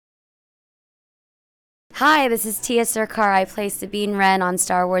Hi, this is Tia Sircar. I play Sabine Wren on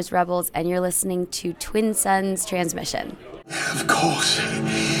Star Wars Rebels, and you're listening to Twin Suns Transmission. Of course,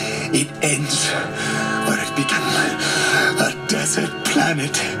 it ends where it began, a desert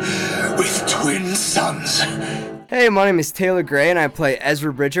planet with twin suns. Hey, my name is Taylor Gray, and I play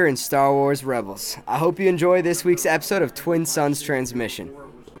Ezra Bridger in Star Wars Rebels. I hope you enjoy this week's episode of Twin Suns Transmission.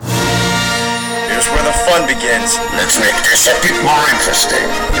 Here's where the fun begins. Let's make this a bit more interesting.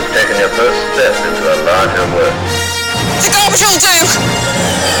 You've taken your first step into a larger world. The garbage will do!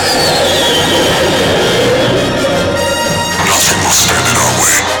 Nothing will stand in our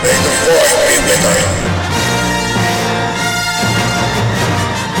way. May the Force be with us.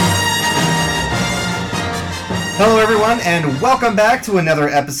 Hello everyone, and welcome back to another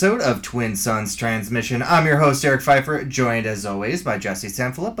episode of Twin Suns Transmission. I'm your host, Eric Pfeiffer, joined as always by Jesse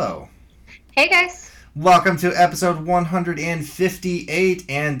Sanfilippo. Hey guys. Welcome to episode 158,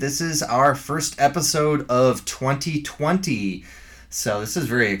 and this is our first episode of 2020. So this is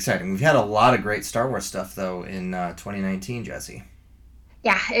very exciting. We've had a lot of great Star Wars stuff, though, in 2019, Jesse.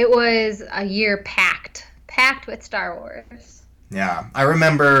 Yeah, it was a year packed with Star Wars. Yeah, I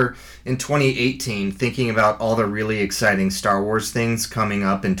remember in 2018 thinking about all the really exciting Star Wars things coming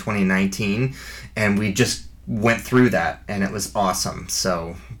up in 2019, and we just went through that, and it was awesome.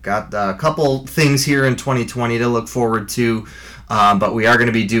 So, got a couple things here in 2020 to look forward to, but we are going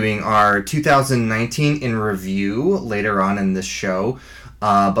to be doing our 2019 in review later on in this show.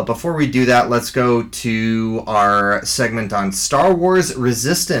 But before we do that, let's go to our segment on Star Wars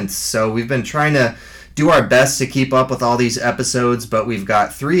Resistance. So, we've been trying to do our best to keep up with all these episodes, but we've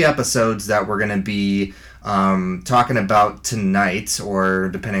got 3 episodes that we're going to be talking about tonight, or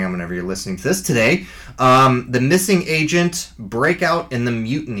depending on whenever you're listening to this today. The Missing Agent, Breakout, and The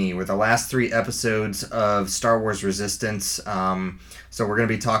Mutiny were the last 3 episodes of Star Wars Resistance, so we're going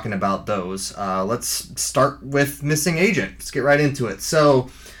to be talking about those. Let's start with Missing Agent. Let's get right into it. So,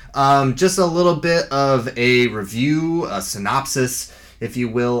 just a little bit of a review, a synopsis, if you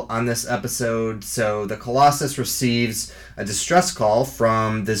will, on this episode. So the Colossus receives a distress call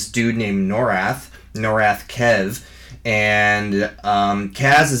from this dude named Norath Kev, and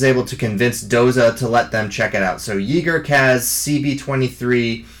Kaz is able to convince Doza to let them check it out. So Yeager, Kaz,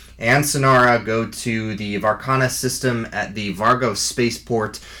 CB-23, and Sonara go to the Varkana system at the Vargo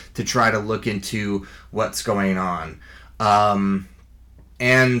spaceport to try to look into what's going on.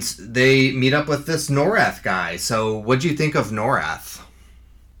 And they meet up with this Norath guy. So what'd you think of Norath?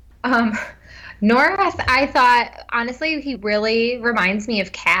 Norath, I thought, honestly, he really reminds me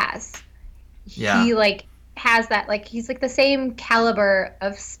of Kaz. Yeah. He, has that, he's, the same caliber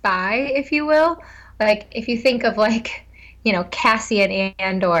of spy, if you will. If you think of, Cassian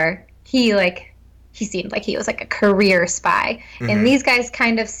Andor, he seemed like he was, a career spy. Mm-hmm. And these guys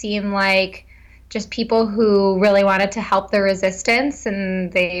kind of seem like just people who really wanted to help the Resistance,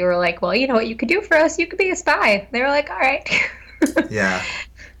 and they were like, well, you know what you could do for us? You could be a spy. They were like, all right. Yeah.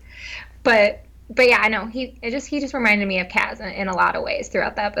 But yeah, I know he just reminded me of Kaz in a lot of ways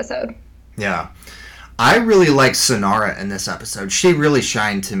throughout the episode. Yeah, I really like Sonara in this episode. She really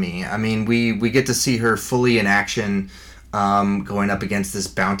shined to me. I mean, we get to see her fully in action, going up against this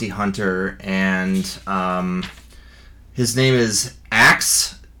bounty hunter, and his name is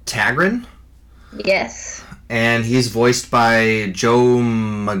Axe Tagrin. Yes. And he's voiced by Joe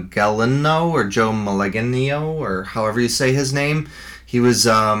Magellano, or however you say his name. He was,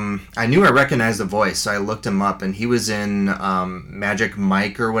 I knew I recognized the voice, so I looked him up, and he was in Magic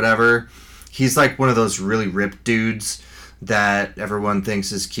Mike or whatever. He's one of those really ripped dudes that everyone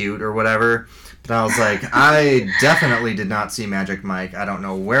thinks is cute or whatever. But I was like, I definitely did not see Magic Mike. I don't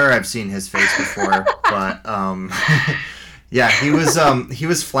know where I've seen his face before, but yeah, he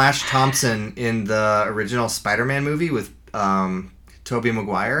was Flash Thompson in the original Spider-Man movie with Tobey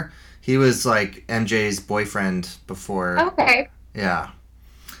Maguire. He was MJ's boyfriend before. Okay. Yeah.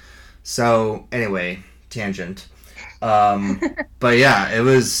 So anyway, tangent. But yeah, it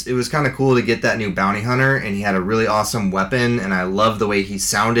was kind of cool to get that new bounty hunter, and he had a really awesome weapon, and I love the way he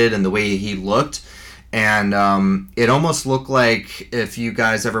sounded and the way he looked. And it almost looked like, if you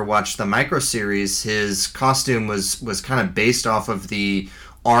guys ever watched the Micro series, his costume was kind of based off of the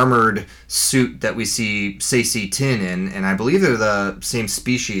armored suit that we see Saesee Tiin in, and I believe they're the same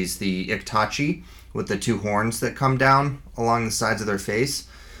species, the Iktachi, with the 2 horns that come down along the sides of their face.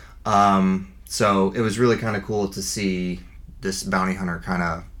 So it was really kind of cool to see this bounty hunter kind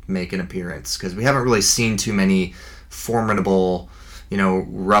of make an appearance, because we haven't really seen too many formidable,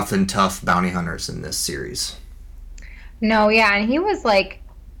 rough and tough bounty hunters in this series. No, yeah, and he was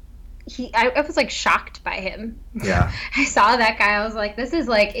I was like shocked by him. Yeah. I saw that guy. I was like, this is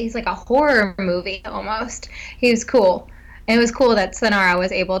like, he's like a horror movie almost. He was cool. And it was cool that Sonara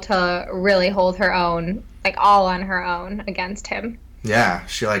was able to really hold her own, like all on her own against him. Yeah,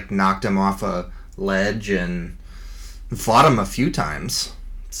 she like knocked him off a ledge and fought him a few times.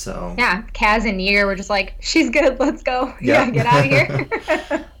 So yeah, Kaz and Yeager were just like, she's good, let's go. Yep. Yeah, get out of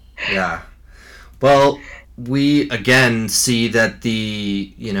here. Yeah. Well, we again see that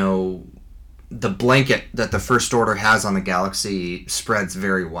the blanket that the First Order has on the galaxy spreads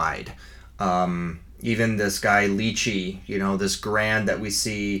very wide. Even this guy Leechy, this Grand that we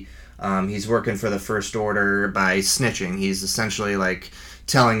see, he's working for the First Order by snitching. He's essentially like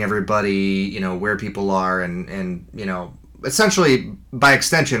telling everybody, where people are and essentially by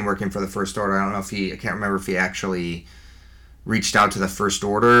extension working for the First Order. I can't remember if he actually reached out to the First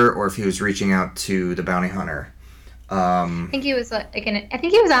Order or if he was reaching out to the bounty hunter. I think he was I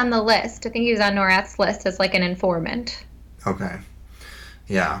think he was on the list. I think he was on Norath's list as like an informant. Okay.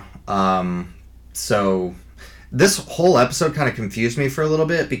 Yeah. So this whole episode kind of confused me for a little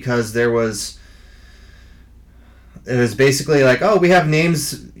bit because it was basically like, oh, we have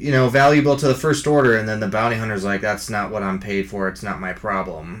names, valuable to the First Order, and then the bounty hunter's like, that's not what I'm paid for, it's not my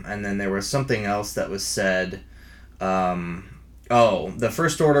problem. And then there was something else that was said, the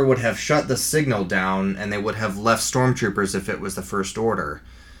First Order would have shut the signal down and they would have left stormtroopers if it was the First Order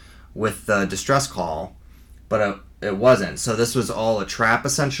with the distress call, but it wasn't. So this was all a trap,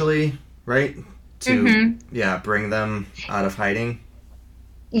 essentially, right? To bring them out of hiding.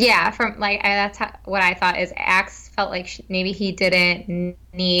 Yeah, from that's what I thought is Axe felt like maybe he didn't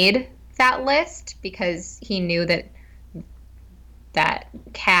need that list because he knew that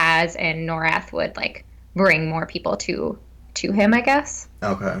Kaz and Norath would like bring more people to him, I guess.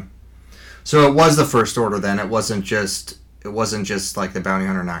 Okay, so it was the First Order then. It wasn't just like the bounty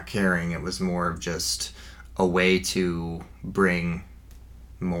hunter not caring. It was more of just a way to bring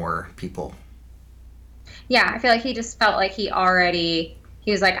more people. Yeah, I feel like he just felt like he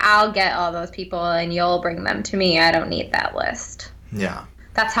was like, I'll get all those people and you'll bring them to me. I don't need that list. Yeah.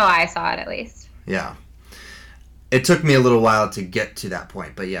 That's how I saw it, at least. Yeah. It took me a little while to get to that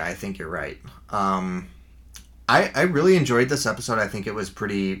point, but yeah, I think you're right. I really enjoyed this episode. I think it was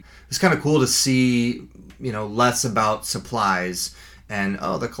kind of cool to see, less about supplies and,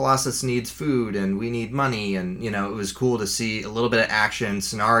 the Colossus needs food and we need money. And, it was cool to see a little bit of action,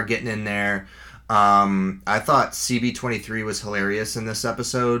 Sonara getting in there. I thought CB-23 was hilarious in this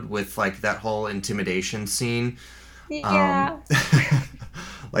episode with like that whole intimidation scene. Yeah.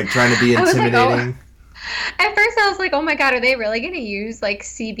 Like trying to be intimidating. At first I was like, oh my god, are they really going to use like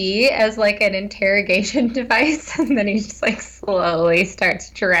CB as like an interrogation device? And then he just like slowly starts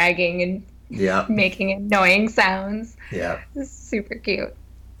dragging and making annoying sounds. Yeah. It's super cute.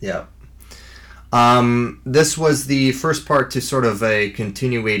 Yeah. This was the first part to sort of a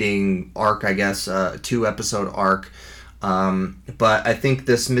continuating arc, I guess, a 2-episode arc. But I think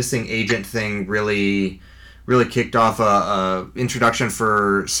this missing agent thing really kicked off a introduction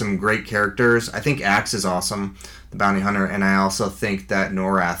for some great characters. I think Axe is awesome, the bounty hunter, and I also think that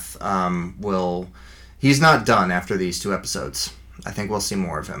Norath he's not done after these 2 episodes. I think we'll see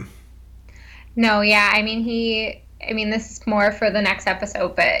more of him. No, yeah, I mean, this is more for the next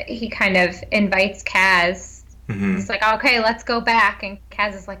episode, but he kind of invites Kaz. Mm-hmm. He's like, okay, let's go back. And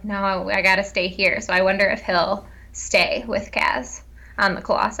Kaz is like, no, I got to stay here. So I wonder if he'll stay with Kaz on the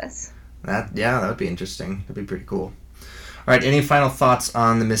Colossus. That would be interesting. That'd be pretty cool. All right, any final thoughts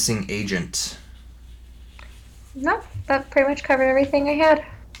on the missing agent? No, that pretty much covered everything I had.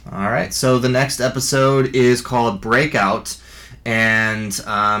 All right, so the next episode is called Breakout. And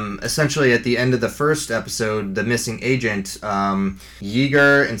essentially at the end of the first episode, the missing agent,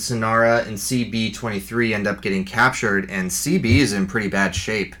 Yeager and Sonara and CB-23 end up getting captured, and CB is in pretty bad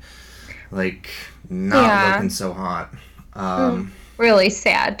shape. Like, not looking so hot. Really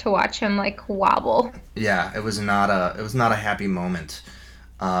sad to watch him, like, wobble. Yeah, it was not a happy moment.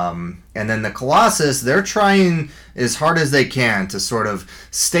 And then the Colossus, they're trying as hard as they can to sort of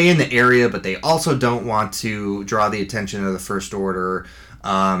stay in the area, but they also don't want to draw the attention of the First Order.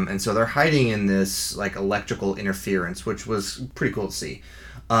 And so they're hiding in this like electrical interference, which was pretty cool to see.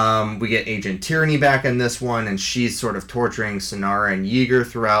 We get Agent Tyranny back in this one, and she's sort of torturing Sonara and Yeager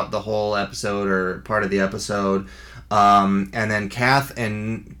throughout the whole episode or part of the episode. And then Kaz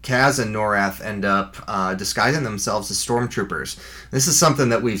and Norath end up disguising themselves as stormtroopers. This is something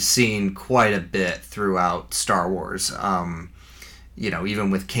that we've seen quite a bit throughout Star Wars.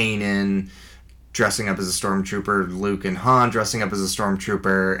 Even with Kanan dressing up as a stormtrooper, Luke and Han dressing up as a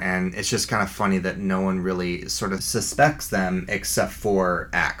stormtrooper, and it's just kind of funny that no one really sort of suspects them except for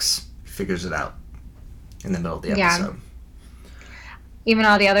Axe figures it out in the middle of the Yeah. episode. Even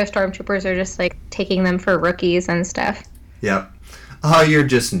all the other stormtroopers are just like taking them for rookies and stuff. Yep. Oh, you're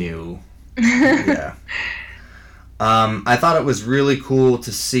just new. Yeah. I thought it was really cool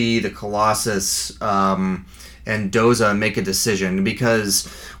to see the Colossus and Doza make a decision, because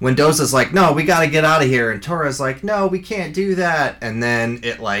when Doza's like, no, we gotta get out of here, and Tora's like, no, we can't do that, and then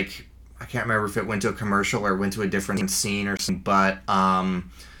it like, I can't remember if it went to a commercial or went to a different scene or something, but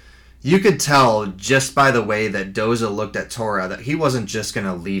you could tell just by the way that Doza looked at Tora that he wasn't just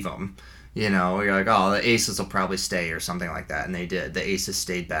gonna leave him. You know, you're like, oh, the Aces will probably stay or something like that, and they did. The Aces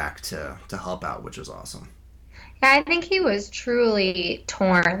stayed back to help out, which was awesome. Yeah, I think he was truly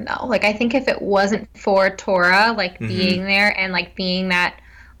torn though. Like, I think if it wasn't for Tora, like being there and like being that,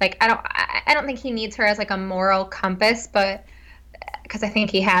 like, I don't think he needs her as like a moral compass, but because I think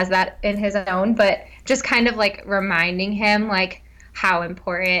he has that in his own, but just kind of like reminding him like how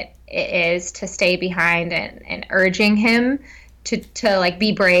important it is to stay behind and urging him to like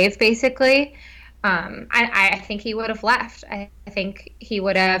be brave, basically. I think he would have left. I think he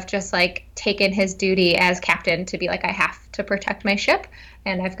would have just like taken his duty as captain to be like, I have to protect my ship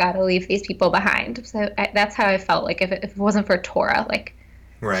and I've got to leave these people behind. So that's how I felt. Like if it wasn't for Tora, like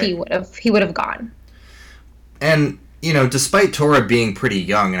Right. he would have gone. And, you know, despite Tora being pretty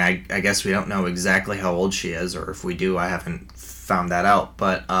young, and I guess we don't know exactly how old she is, or if we do, I haven't found that out,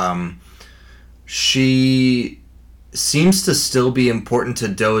 but she seems to still be important to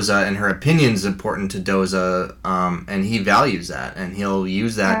Doza, and her opinion's important to Doza, and he values that, and he'll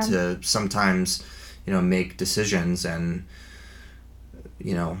use that to sometimes, you know, make decisions, and,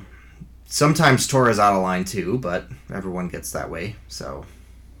 you know, sometimes Tora's out of line too, but everyone gets that way, so...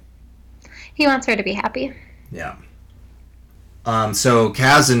 He wants her to be happy. Yeah. So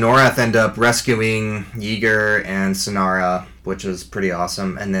Kaz and Norath end up rescuing Yeager and Sonara, which is pretty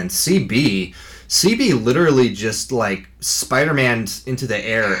awesome. And then CB literally just like Spider-Man'd into the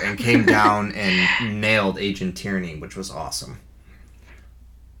air and came down and nailed Agent Tierney, which was awesome.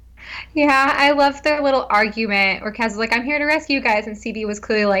 Yeah, I love their little argument where Kaz is like, I'm here to rescue you guys, and CB was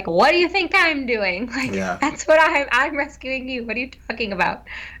clearly like, what do you think I'm doing? Like, Yeah. That's what I'm rescuing you. What are you talking about?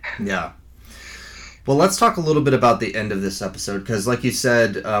 Yeah. Well, let's talk a little bit about the end of this episode, because like you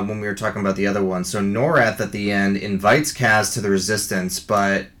said when we were talking about the other one, so Norath at the end invites Kaz to the Resistance,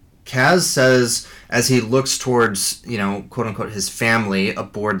 but Kaz says, as he looks towards, you know, quote-unquote, his family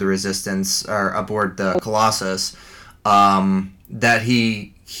aboard the Resistance, or aboard the Colossus, that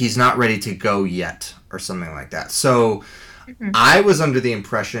he's not ready to go yet, or something like that. So I was under the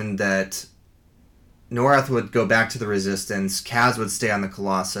impression that Norath would go back to the Resistance, Kaz would stay on the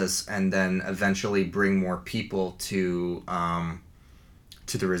Colossus, and then eventually bring more people to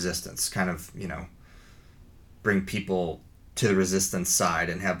the Resistance. Kind of, you know, bring people to the Resistance side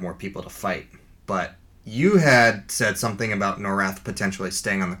and have more people to fight. But you had said something about Norath potentially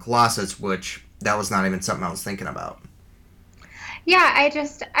staying on the Colossus, which that was not even something I was thinking about. Yeah, I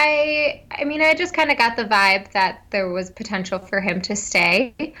just kind of got the vibe that there was potential for him to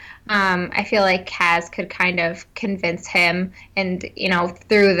stay. I feel like Kaz could kind of convince him, and, you know,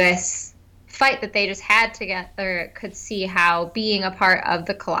 through this fight that they just had together, could see how being a part of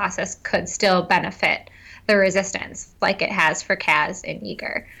the Colossus could still benefit the Resistance, like it has for Kaz and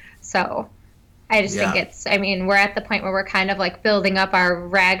Yeager. So I just think we're at the point where we're kind of like building up our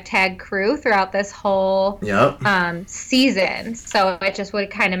ragtag crew throughout this whole season. So it just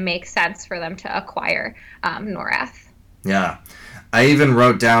would kind of make sense for them to acquire Norath. Yeah. I even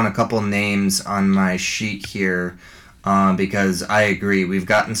wrote down a couple names on my sheet here because I agree. We've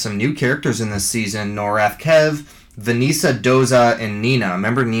gotten some new characters in this season. Norath Kev, Vanessa, Doza, and Nina.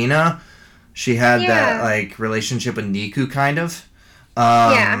 Remember Nina? She had that like relationship with Niku, kind of.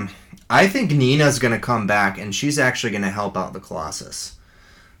 I think Nina's going to come back, and she's actually going to help out the Colossus.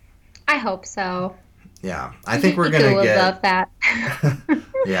 I hope so. Yeah. I think we're going to get... love that.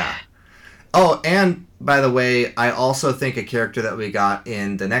 Yeah. Oh, and by the way, I also think a character that we got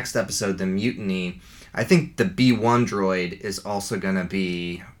in the next episode, the Mutiny, I think the B1 droid is also going to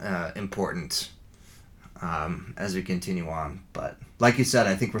be important as we continue on. But like you said,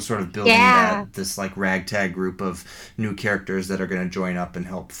 I think we're sort of building this like ragtag group of new characters that are going to join up and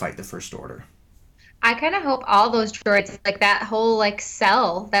help fight the First Order. I kind of hope all those droids, like that whole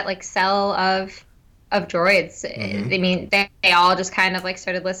cell of droids. I mean, they all just kind of like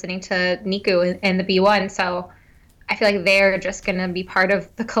started listening to Niku and the B1. So I feel like they're just going to be part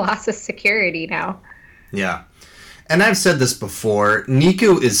of the Colossus security now. Yeah. And I've said this before,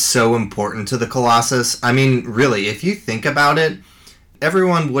 Niku is so important to the Colossus. I mean, really, if you think about it,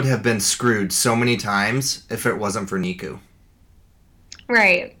 everyone would have been screwed so many times if it wasn't for Niku.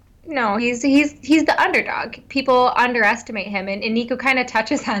 Right. No, he's the underdog. People underestimate him, and Nico kind of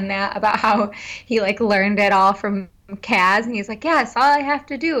touches on that about how he like learned it all from Kaz, and he's like, yes, all I have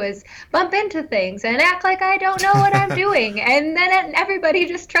to do is bump into things and act like I don't know what I'm doing, and then everybody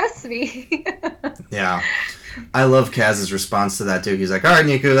just trusts me. Yeah. I love Kaz's response to that, too. He's like, all right,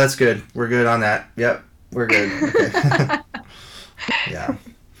 Nico, that's good. We're good on that. Yep, we're good. Okay. Yeah.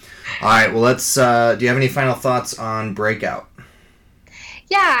 All right, well, let's, do you have any final thoughts on Breakout?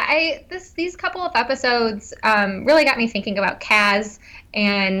 Yeah, these couple of episodes really got me thinking about Kaz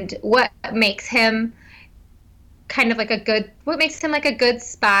and what makes him like a good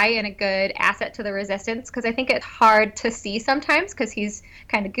spy and a good asset to the Resistance, because I think it's hard to see sometimes because he's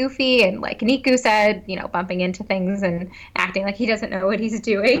kind of goofy and, like Niku said, bumping into things and acting like he doesn't know what he's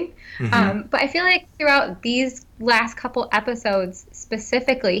doing. Mm-hmm. But I feel like throughout these last couple episodes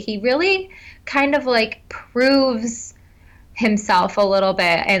specifically, he really kind of like proves himself a little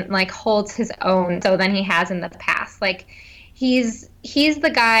bit and like holds his own so than he has in the past. Like he's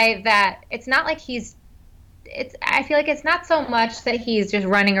the guy that it's not like I feel like it's not so much that he's just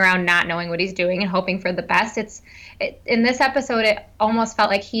running around not knowing what he's doing and hoping for the best. In this episode, it almost felt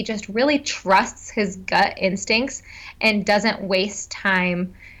like he just really trusts his gut instincts and doesn't waste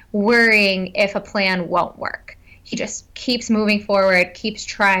time worrying if a plan won't work. He just keeps moving forward, keeps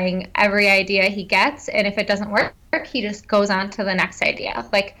trying every idea he gets, and if it doesn't work, he just goes on to the next idea.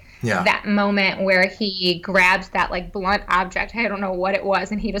 Like that moment where he grabs that like blunt object, I don't know what it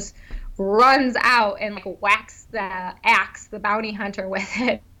was, and he just runs out and like whacks the bounty hunter with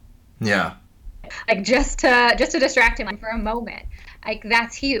it. Yeah. Like just to distract him for a moment. Like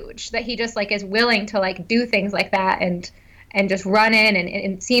that's huge that he just like is willing to like do things like that and just run in and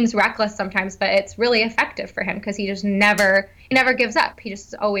it seems reckless sometimes, but it's really effective for him because he just never gives up. He just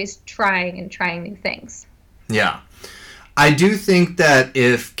is always trying new things. Yeah. I do think that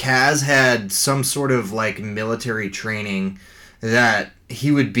if Kaz had some sort of like military training, that he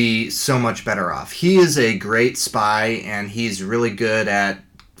would be so much better off. He is a great spy and he's really good at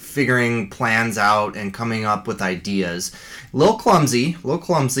figuring plans out and coming up with ideas. A little clumsy,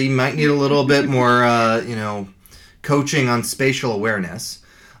 might need a little bit more, coaching on spatial awareness.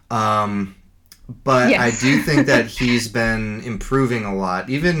 But yes. I do think that he's been improving a lot.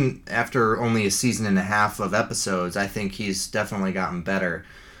 Even after only a season and a half of episodes, I think he's definitely gotten better.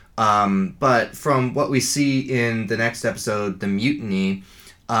 But from what we see in the next episode, The Mutiny,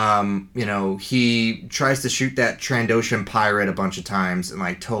 he tries to shoot that Trandoshan pirate a bunch of times and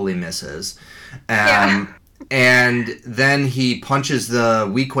like totally misses. And then he punches the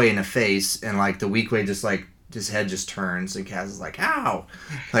Weequay in the face and like the Weequay just like his head just turns and Kaz is like, ow!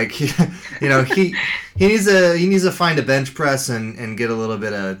 Like, he needs to find a bench press and get a little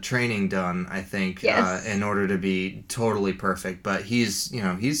bit of training done, I think, yes. In order to be totally perfect. But he's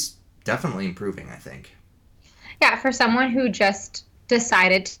definitely improving, I think. Yeah, for someone who just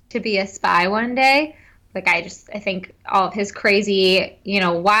decided to be a spy one day, like I think all of his crazy,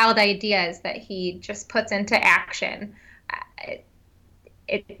 wild ideas that he just puts into action,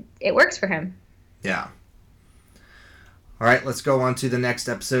 it works for him. Yeah. All right, let's go on to the next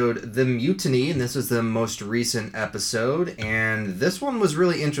episode, The Mutiny, and this is the most recent episode, and this one was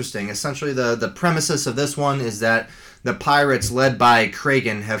really interesting. Essentially, the premises of this one is that the pirates, led by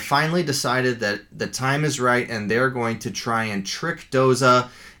Kragan, have finally decided that the time is right, and they're going to try and trick Doza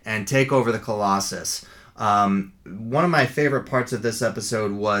and take over the Colossus. One of my favorite parts of this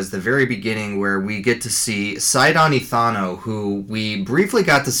episode was the very beginning where we get to see Sidon Ithano, who we briefly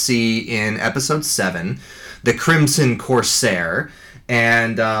got to see in episode 7, the Crimson Corsair,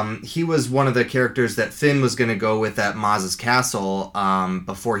 and he was one of the characters that Finn was going to go with at Maz's castle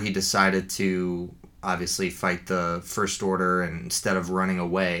before he decided to obviously fight the First Order instead of running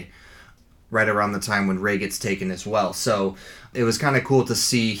away right around the time when Rey gets taken as well. So it was kind of cool to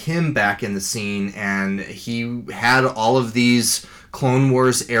see him back in the scene, and he had all of these Clone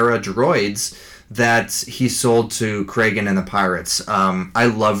Wars era droids that he sold to Kragan and the pirates. I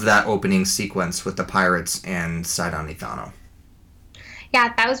love that opening sequence with the pirates and Sidon Ithano.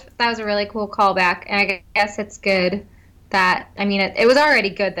 Yeah, that was a really cool callback, and I guess it's good that, it was already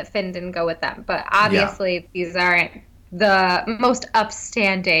good that Finn didn't go with them, but obviously these aren't the most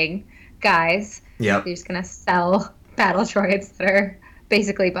upstanding guys. Yep. They're just going to sell battle droids that are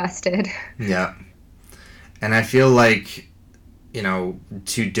basically busted. Yeah. And I feel like, to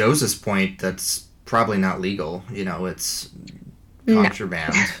Doza's point, that's probably not legal. It's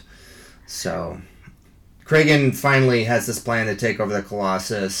contraband. No. So Kragan finally has this plan to take over the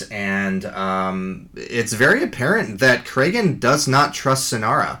Colossus, and it's very apparent that Kragan does not trust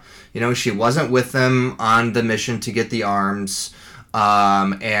Synara. She wasn't with them on the mission to get the arms.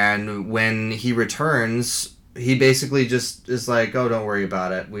 And when he returns, he basically just is like, "Oh, don't worry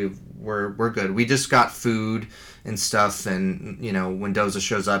about it. We're good. We just got food and stuff." And when Doza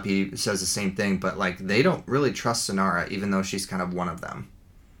shows up, he says the same thing. But like, they don't really trust Sonara, even though she's kind of one of them.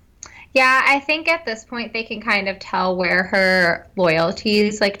 Yeah, I think at this point they can kind of tell where her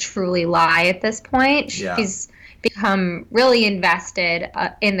loyalties like truly lie at this point. Yeah. She's become really invested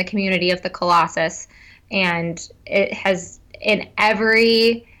in the community of the Colossus, and it has at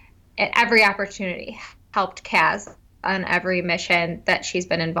every opportunity helped Kaz on every mission that she's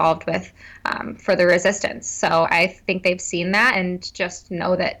been involved with for the Resistance. So I think they've seen that and just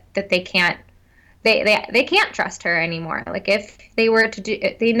know that they can't. They can't trust her anymore. Like if they were to do,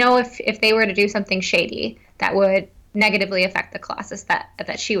 they know if they were to do something shady that would negatively affect the Colossus,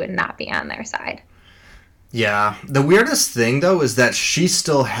 that she would not be on their side. Yeah. The weirdest thing though is that she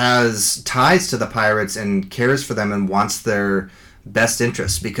still has ties to the pirates and cares for them and wants their best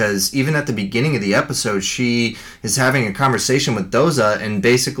interests, because even at the beginning of the episode, she is having a conversation with Doza and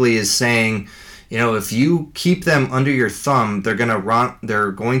basically is saying, if you keep them under your thumb, they're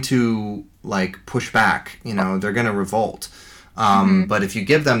going to like push back, they're going to revolt. But if you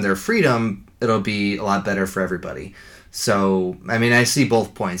give them their freedom, it'll be a lot better for everybody. So, I mean, I see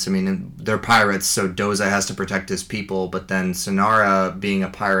both points. I mean, they're pirates, so Doza has to protect his people, but then Sonara, being a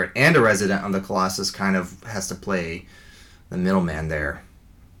pirate and a resident on the Colossus, kind of has to play the middleman there.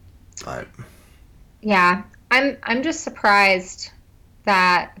 But yeah, I'm just surprised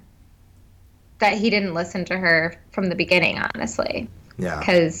that he didn't listen to her from the beginning, honestly. Yeah.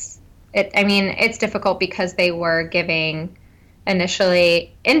 Because it's difficult because they were giving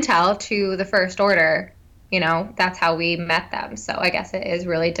initially intel to the First Order. That's how we met them. So I guess it is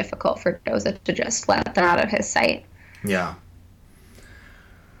really difficult for Doza to just let them out of his sight. Yeah.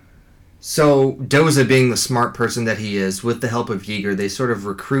 So Doza, being the smart person that he is, with the help of Yeager, they sort of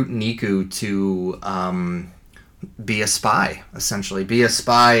recruit Niku to be a spy, essentially. Be a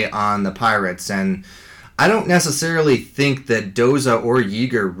spy on the pirates. And I don't necessarily think that Doza or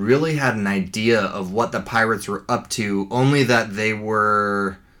Yeager really had an idea of what the pirates were up to, only that they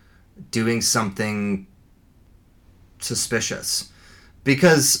were doing something suspicious.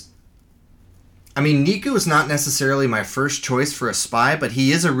 Because, I mean, Niku is not necessarily my first choice for a spy, but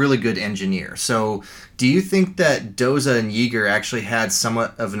he is a really good engineer. So do you think that Doza and Yeager actually had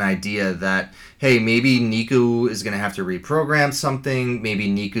somewhat of an idea that, hey, maybe Niku is going to have to reprogram something, maybe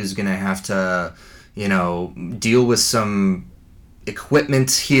Niku's going to have to, deal with some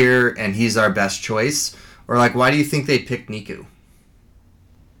equipment here, and he's our best choice? Or, like, why do you think they picked Niku?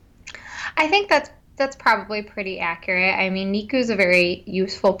 I think that's probably pretty accurate. I mean, Niku's a very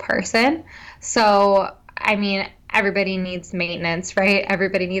useful person. So, I mean, everybody needs maintenance, right?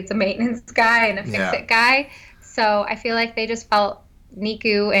 Everybody needs a maintenance guy and a fix-it guy. So I feel like they just felt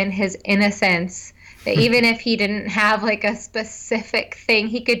Niku and his innocence, that even if he didn't have like a specific thing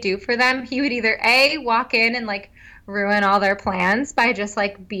he could do for them, he would either A, walk in and like ruin all their plans by just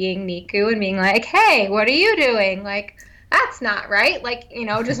like being Niku and being like, hey, what are you doing? Like, that's not right. Like,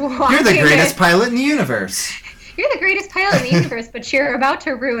 just walking You're the greatest pilot in the universe. You're the greatest pilot in the universe, but you're about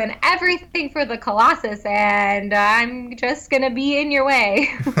to ruin everything for the Colossus, and I'm just going to be in your way.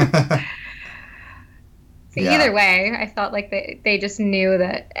 Yeah. Either way, I felt like they just knew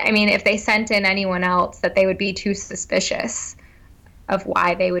that, I mean, if they sent in anyone else, that they would be too suspicious of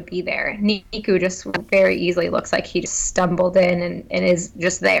why they would be there. Niku just very easily looks like he just stumbled in and is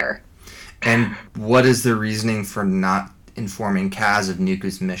just there. And what is the reasoning for not informing Kaz of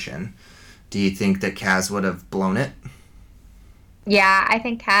Niku's mission? Do you think that Kaz would have blown it? Yeah, I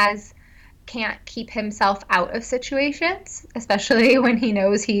think Kaz can't keep himself out of situations, especially when he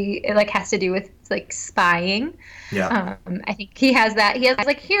knows it like has to do with like spying. Yeah. I think he has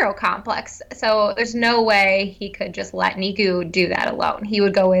like hero complex. So there's no way he could just let Niku do that alone. He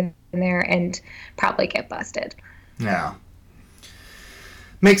would go in there and probably get busted. Yeah.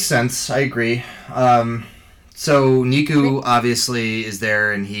 Makes sense. I agree. So Niku obviously is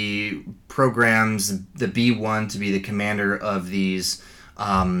there, and he programs the B-1 to be the commander of these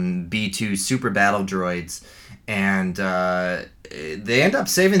B-2 super battle droids, and they end up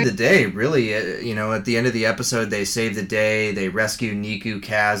saving the day, really. At the end of the episode, they save the day. They rescue Niku,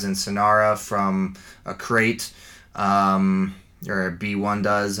 Kaz, and Sonara from a crate, or B-1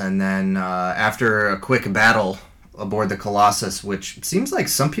 does, and then after a quick battle aboard the Colossus, which seems like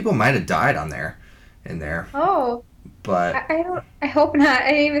some people might have died in there. Oh, but I hope not.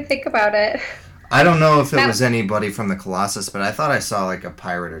 I didn't even think about it. I don't know if it was anybody from the Colossus, but I thought I saw like a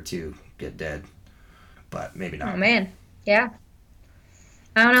pirate or two get dead, but maybe not. Oh man, yeah.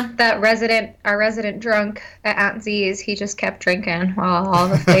 I don't know, our resident drunk at Aunt Z's, he just kept drinking while all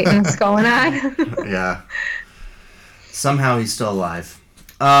the fighting was going on. Yeah. Somehow he's still alive.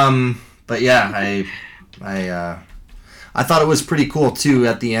 But yeah, I thought it was pretty cool too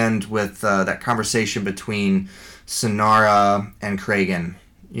at the end with that conversation between Sonara and Kragan.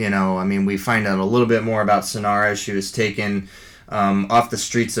 You know, I mean, we find out a little bit more about Sonara. She was taken off the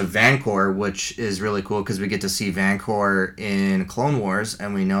streets of Vancor, which is really cool because we get to see Vancor in Clone Wars,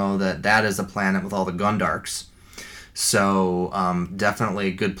 and we know that that is a planet with all the Gundarks. So definitely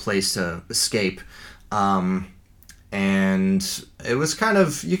a good place to escape. And it was kind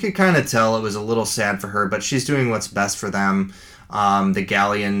of, you could kind of tell it was a little sad for her, but she's doing what's best for them. The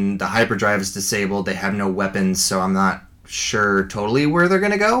Galleon, the hyperdrive is disabled. They have no weapons, so I'm not sure totally where they're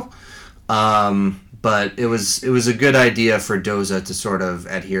going to go. But it was a good idea for Doza to sort of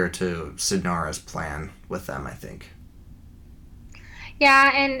adhere to Sonara's plan with them, I think.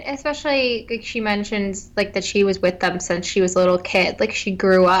 Yeah, and especially like she mentions like that she was with them since she was a little kid. Like she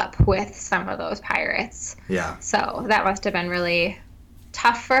grew up with some of those pirates. Yeah. So that must have been really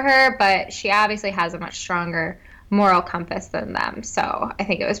tough for her, but she obviously has a much stronger moral compass than them. So I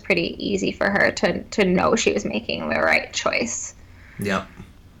think it was pretty easy for her to know she was making the right choice. Yep.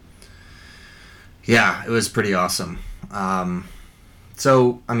 Yeah, it was pretty awesome.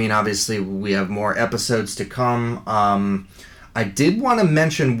 So, I mean, obviously we have more episodes to come. I did want to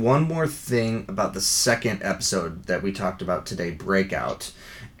mention one more thing about the second episode that we talked about today, Breakout.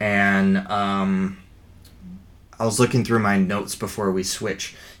 And I was looking through my notes before we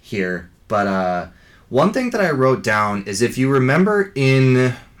switch here. But one thing that I wrote down is if you remember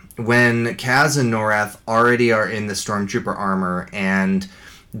when Kaz and Norath already are in the Stormtrooper armor and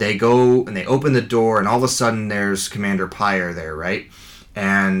they go and they open the door and all of a sudden there's Commander Pyre there, right?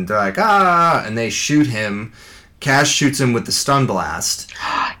 And they're like, and they shoot him. Kaz shoots him with the stun blast.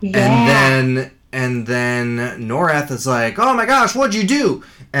 Yeah. And then Norath is like, oh my gosh, what'd you do?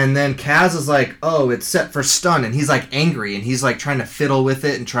 And then Kaz is like, oh, it's set for stun. And he's like angry and he's like trying to fiddle with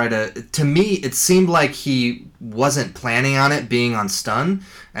it and to me, it seemed like he wasn't planning on it being on stun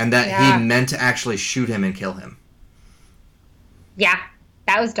and that he meant to actually shoot him and kill him. Yeah,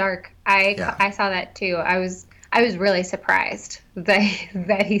 that was dark. I saw that too. I was really surprised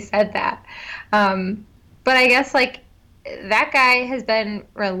that he said that. But I guess, like, that guy has been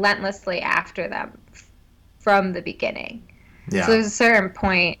relentlessly after them from the beginning. Yeah. So there's a certain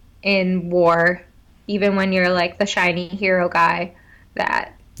point in war, even when you're, like, the shiny hero guy,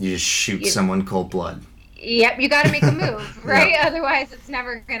 that... You just shoot someone cold blood. Yep, you gotta make a move, right? Yep. Otherwise, it's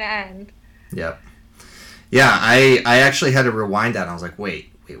never gonna end. Yep. Yeah, I actually had to rewind that. I was like,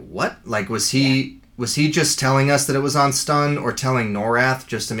 wait, what? Like, was he just telling us that it was on stun or telling Norath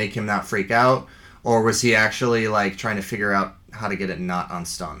just to make him not freak out? Or was he actually, like, trying to figure out how to get it not on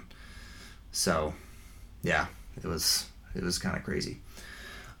stun? So, yeah, it was kind of crazy.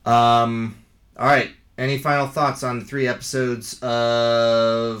 All right, any final thoughts on the 3 episodes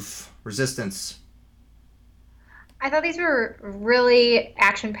of Resistance? I thought these were really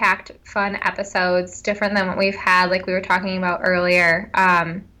action-packed, fun episodes, different than what we've had, like we were talking about earlier.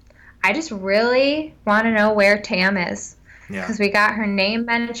 I just really want to know where Tam is. Because we got her name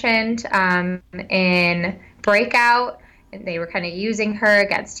mentioned in Breakout, and they were kind of using her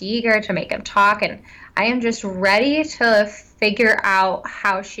against Yeager to make him talk, and I am just ready to figure out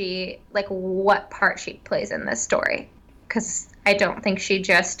how what part she plays in this story. Because I don't think she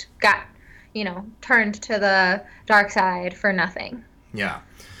just got, turned to the dark side for nothing. Yeah.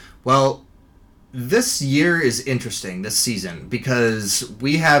 Well, this year is interesting, this season, because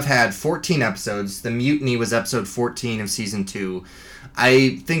we have had 14 episodes. The Mutiny was episode 14 of season 2.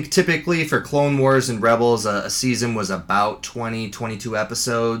 I think typically for Clone Wars and Rebels, a season was about 22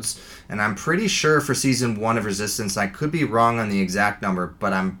 episodes. And I'm pretty sure for season 1 of Resistance, I could be wrong on the exact number,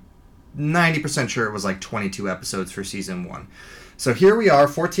 but I'm 90% sure it was like 22 episodes for season 1. So here we are,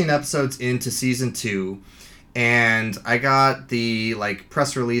 14 episodes into season 2. And I got the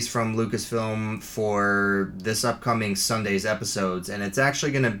press release from Lucasfilm for this upcoming Sunday's episodes, and it's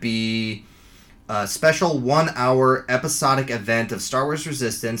actually going to be a special 1-hour episodic event of Star Wars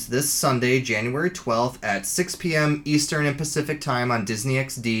Resistance this Sunday, January 12th at 6 p.m. Eastern and Pacific Time on Disney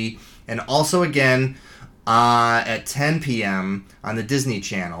XD, and also again at 10 p.m. on the Disney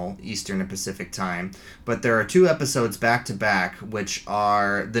Channel, Eastern and Pacific Time. But there are 2 episodes back-to-back, which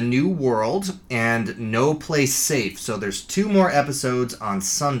are The New World and No Place Safe. So there's 2 more episodes on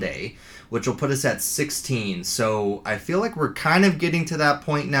Sunday, which will put us at 16. So I feel like we're kind of getting to that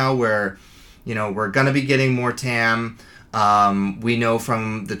point now where, we're going to be getting more Tam. We know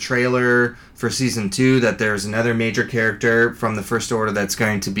from the trailer for season 2 that there's another major character from the First Order that's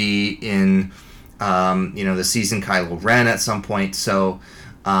going to be in, the season, Kylo Ren, at some point. So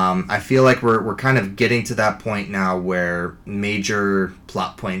I feel like we're kind of getting to that point now where major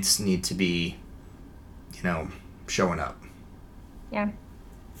plot points need to be, showing up. Yeah.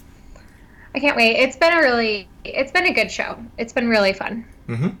 I can't wait. It's been a good show. It's been really fun.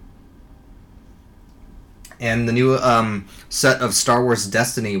 Mm-hmm. And the new set of Star Wars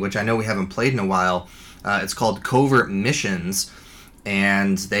Destiny, which I know we haven't played in a while, it's called Covert Missions,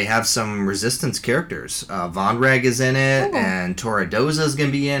 and they have some Resistance characters. Von Reg is in it, and Tora Doza is going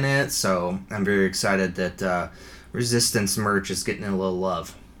to be in it, so I'm very excited that Resistance merch is getting a little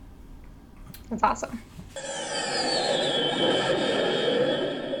love. That's awesome.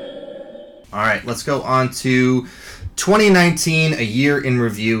 All right, let's go on to 2019, a year in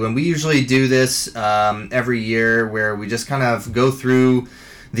review. And we usually do this every year where we just kind of go through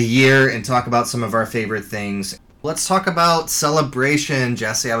the year and talk about some of our favorite things. Let's talk about Celebration,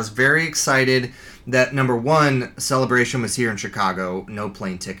 Jesse. I was very excited that, number one, Celebration was here in Chicago. No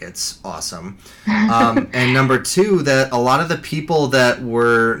plane tickets. Awesome. And number two, that a lot of the people that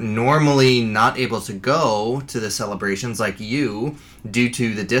were normally not able to go to the celebrations, like you, due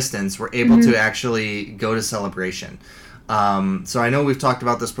to the distance, were able to actually go to Celebration. So I know we've talked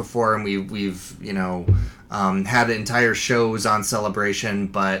about this before, and we've had entire shows on Celebration,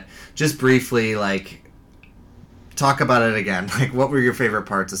 but just briefly, talk about it again. What were your favorite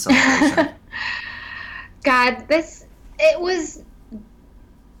parts of Celebration? God,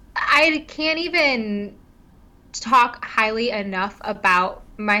 I can't even talk highly enough about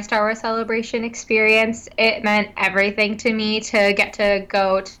my Star Wars Celebration experience. It meant everything to me to get to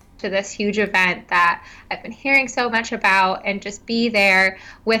go to this huge event that I've been hearing so much about and just be there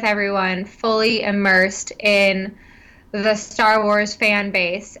with everyone fully immersed in the Star Wars fan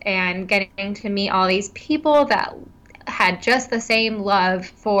base and getting to meet all these people that had just the same love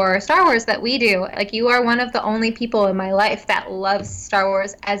for Star Wars that we do. You are one of the only people in my life that loves Star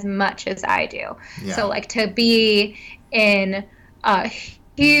Wars as much as I do. Yeah. So to be in a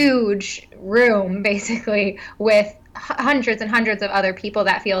huge room basically with hundreds and hundreds of other people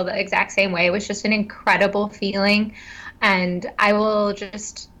that feel the exact same way was just an incredible feeling. And I will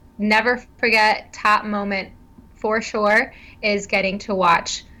just never forget, top moment for sure is getting to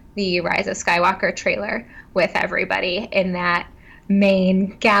watch the Rise of Skywalker trailer with everybody in that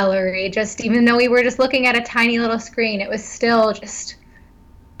main gallery. Just even though we were just looking at a tiny little screen, it was still just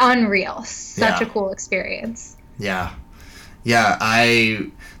unreal. Such a cool experience. Yeah.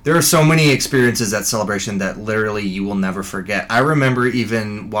 There are so many experiences at Celebration that literally you will never forget. I remember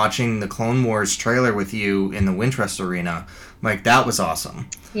even watching the Clone Wars trailer with you in the Wintrust Arena. That was awesome.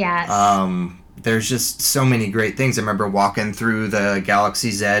 Yes. There's just so many great things. I remember walking through the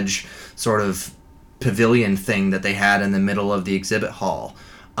Galaxy's Edge sort of pavilion thing that they had in the middle of the exhibit hall.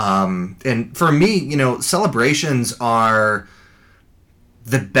 And for me, celebrations are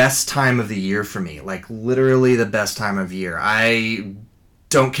the best time of the year for me. Literally the best time of year. I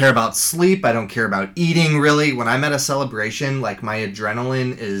don't care about sleep. I don't care about eating, really. When I'm at a celebration, my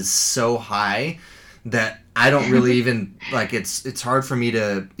adrenaline is so high that I don't really even, it's hard for me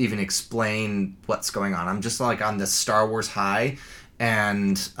to even explain what's going on. I'm just, on this Star Wars high.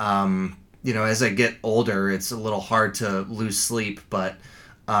 And, as I get older, it's a little hard to lose sleep, but,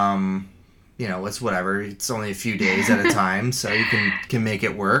 it's whatever. It's only a few days at a time, so you can make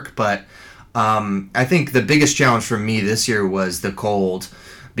it work. But I think the biggest challenge for me this year was the cold,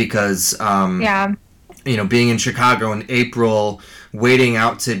 because being in Chicago in April, waiting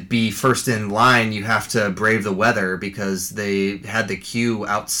out to be first in line, you have to brave the weather because they had the queue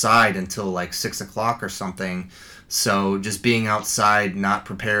outside until 6 o'clock or something. So just being outside, not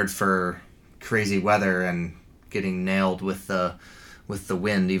prepared for crazy weather and getting nailed with the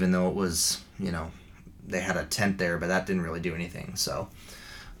wind, even though it was, they had a tent there, but that didn't really do anything. So,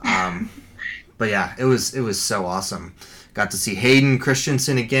 but yeah, it was so awesome. Got to see Hayden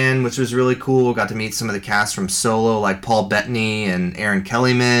Christensen again, which was really cool. Got to meet some of the cast from Solo, like Paul Bettany and Aaron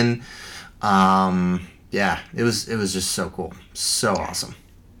Kellyman. Yeah, it was just so cool. So awesome.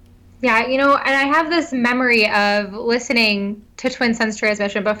 Yeah, and I have this memory of listening to Twin Suns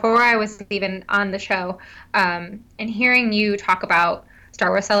Transmission before I was even on the show, and hearing you talk about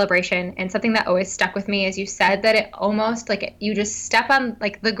Star Wars Celebration, and something that always stuck with me is you said that it almost you just step on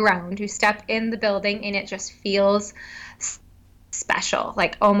the ground, you step in the building, and it just feels special,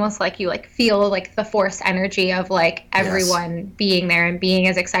 almost you feel the Force energy of everyone being there and being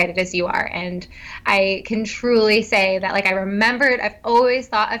as excited as you are. And I can truly say that I've always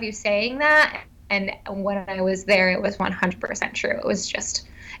thought of you saying that, And when I was there, it was 100% true. It was just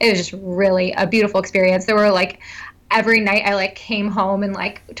really a beautiful experience. There were like every night I like came home and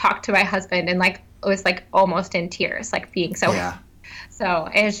like talked to my husband and like was like almost in tears, like being so. Yeah. So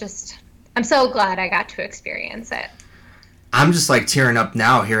it's just, I'm so glad I got to experience it. I'm just like tearing up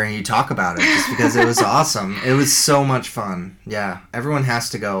now hearing you talk about it just because it was awesome. It was so much fun. Yeah, everyone has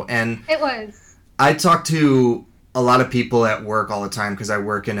to go. And it was. I talk to a lot of people at work all the time because I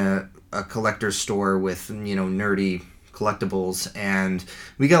work in a collector's store with, nerdy collectibles, and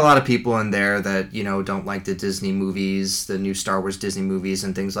we get a lot of people in there that don't like the Disney movies, the new Star Wars Disney movies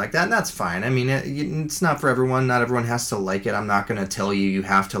and things like that, and that's fine. I mean, it's not for everyone. Not everyone has to like it. I'm not going to tell you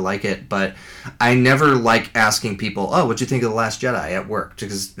have to like it, but I never like asking people, oh, what'd you think of The Last Jedi at work,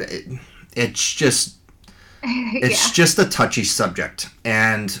 because it's just just a touchy subject.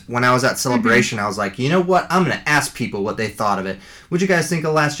 And when I was at Celebration, I was like, you know what? I'm going to ask people what they thought of it. What'd you guys think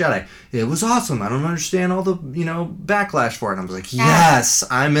of Last Jedi? It was awesome. I don't understand all the, backlash for it. And I was like, yes,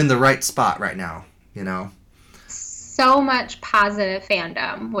 I'm in the right spot right now, So much positive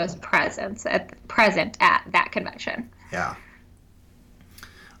fandom was present at that convention. Yeah.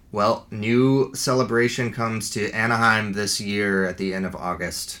 Well, new Celebration comes to Anaheim this year at the end of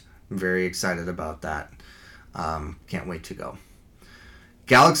August. I'm very excited about that. Can't wait to go.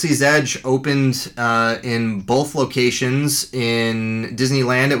 Galaxy's Edge opened in both locations. In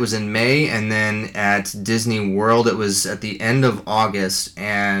Disneyland, it was in May, and then at Disney World, it was at the end of August.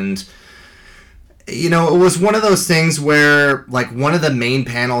 And, it was one of those things where, like, one of the main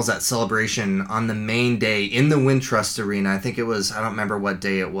panels at Celebration on the main day in the Wintrust Arena, I think it was, I don't remember what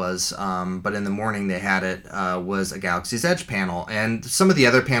day it was, but in the morning they had it, was a Galaxy's Edge panel. And some of the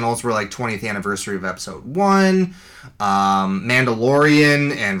other panels were like 20th anniversary of Episode 1,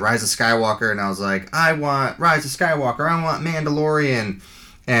 Mandalorian, and Rise of Skywalker. And I was like, I want Rise of Skywalker, I want Mandalorian.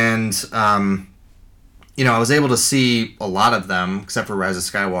 And, I was able to see a lot of them, except for Rise of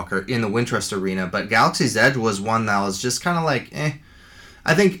Skywalker, in the Wintrust Arena. But Galaxy's Edge was one that was just kind of like,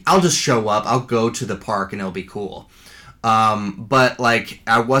 I think I'll just show up. I'll go to the park and it'll be cool. But, like,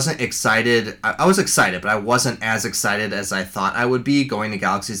 I wasn't excited. I was excited, but I wasn't as excited as I thought I would be going to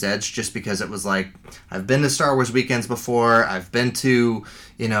Galaxy's Edge, just because it was like, I've been to Star Wars weekends before. I've been to,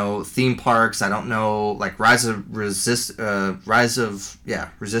 theme parks. I don't know, like, Rise of Resistance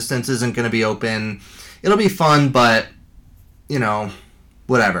isn't going to be open. It'll be fun, but,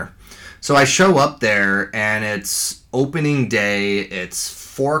 whatever. So I show up there, and it's opening day. It's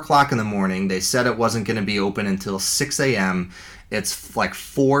 4 o'clock in the morning. They said it wasn't going to be open until 6 a.m. It's like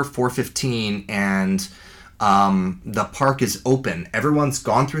 4:15, and the park is open. Everyone's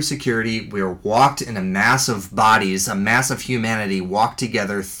gone through security. We were walked in a mass of bodies, a mass of humanity walked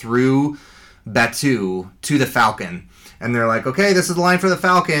together through Batuu to the Falcon. And they're like, okay, this is the line for the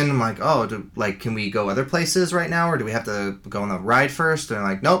Falcon. I'm like, oh, can we go other places right now? Or do we have to go on the ride first? And they're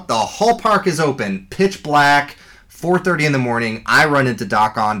like, nope, the whole park is open. Pitch black, 4:30 in the morning. I run into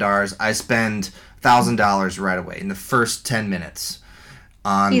Dok-Ondar's. I spend $1,000 right away in the first 10 minutes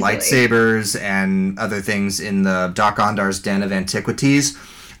on Easily. Lightsabers and other things in the Dok-Ondar's Den of Antiquities.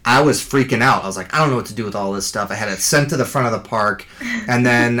 I was freaking out. I was like, I don't know what to do with all this stuff. I had it sent to the front of the park, and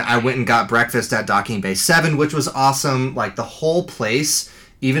then I went and got breakfast at Docking Bay 7, which was awesome. Like, the whole place,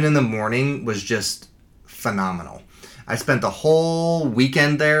 even in the morning, was just phenomenal. I spent the whole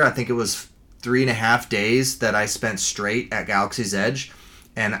weekend there. I think it was 3.5 days that I spent straight at Galaxy's Edge,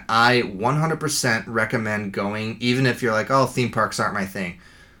 and I 100% recommend going, even if you're like, oh, theme parks aren't my thing.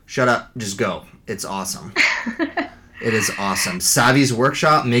 Shut up. Just go. It's awesome. It is awesome. Savi's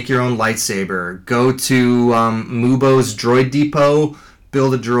Workshop, make your own lightsaber. Go to Mubo's Droid Depot,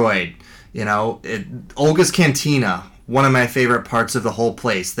 build a droid. Olga's Cantina, one of my favorite parts of the whole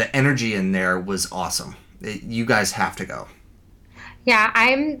place. The energy in there was awesome. You guys have to go. Yeah,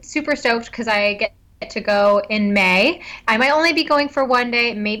 I'm super stoked because I get to go in May. I might only be going for 1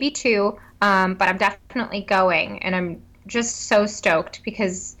 day, maybe 2, but I'm definitely going. And I'm just so stoked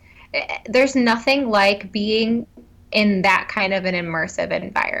because there's nothing like being in that kind of an immersive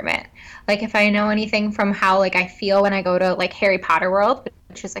environment. Like, if I know anything from how, like, I feel when I go to, like, Harry Potter World,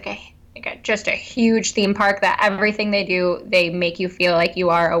 which is just a huge theme park that everything they do, they make you feel like you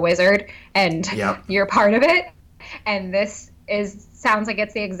are a wizard and you're part of it. And this sounds like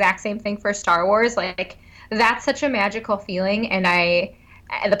it's the exact same thing for Star Wars. Like, that's such a magical feeling, and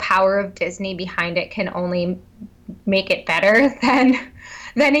the power of Disney behind it can only make it better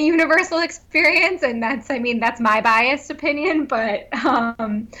than a Universal experience. And that's my biased opinion, but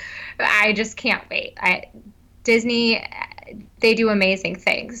I just can't wait. Disney they do amazing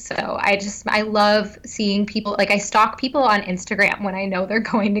things. So I love seeing people, like I stalk people on Instagram when I know they're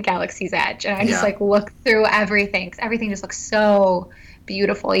going to Galaxy's Edge, and I just like look through everything, 'cause everything just looks so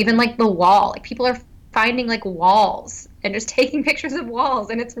beautiful. Even like the wall, like people are finding like walls and just taking pictures of walls,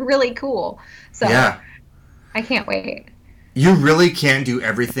 and it's really cool. So I can't wait. You really can't do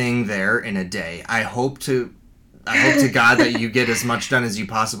everything there in a day. I hope to God that you get as much done as you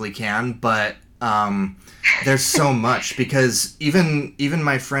possibly can, but there's so much, because even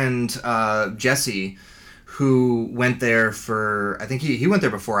my friend Jesse, who went there for, I think he went there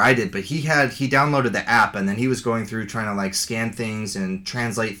before I did, but he downloaded the app, and then he was going through trying to like scan things and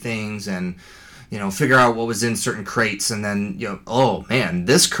translate things and, you know, figure out what was in certain crates. And then, you know, oh man,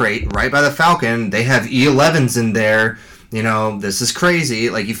 this crate right by the Falcon, they have E11s in there. You know, this is crazy.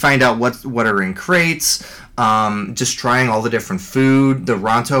 Like, you find out what are in crates. Just trying all the different food. The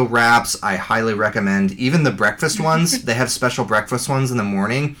Ronto wraps, I highly recommend. Even the breakfast ones, they have special breakfast ones in the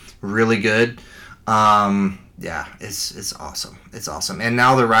morning. Really good. Yeah, it's awesome. It's awesome. And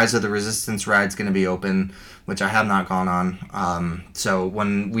now the Rise of the Resistance ride's going to be open, which I have not gone on. So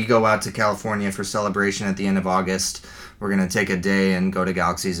when we go out to California for Celebration at the end of August, we're going to take a day and go to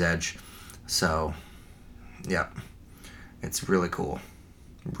Galaxy's Edge. So, yeah. It's really cool.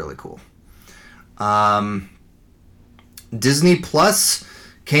 Really cool. Disney Plus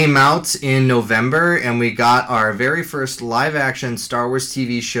came out in November, and we got our very first live-action Star Wars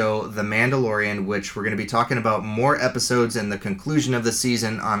TV show, The Mandalorian, which we're going to be talking about more episodes and the conclusion of the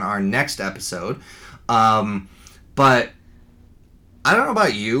season on our next episode. But I don't know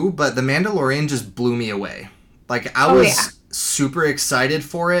about you, but The Mandalorian just blew me away. Like, I was super excited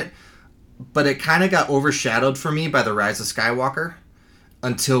for it, but it kind of got overshadowed for me by The Rise of Skywalker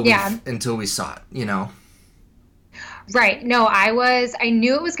until we saw it, you know? Right. No, I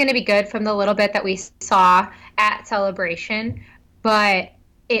knew it was going to be good from the little bit that we saw at Celebration, but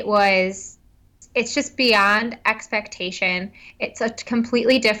it's just beyond expectation. It's a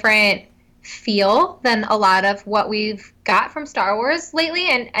completely different feel than a lot of what we've got from Star Wars lately.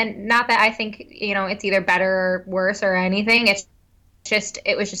 And not that I think, you know, it's either better or worse or anything. It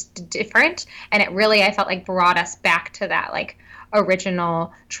was just different, and it really, I felt like, brought us back to that like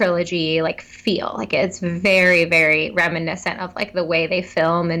original trilogy like feel. Like, it's very, very reminiscent of like the way they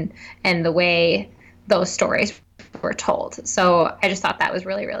film and the way those stories were told. So I just thought that was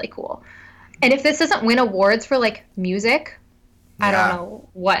really, really cool. And if this doesn't win awards for like music, I don't know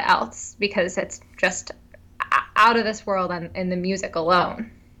what else, because it's just out of this world in the music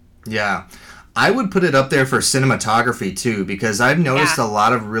alone. Yeah. I would put it up there for cinematography, too, because I've noticed a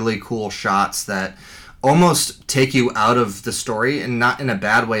lot of really cool shots that almost take you out of the story, and not in a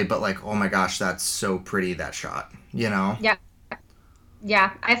bad way, but like, oh my gosh, that's so pretty, that shot, you know? Yeah.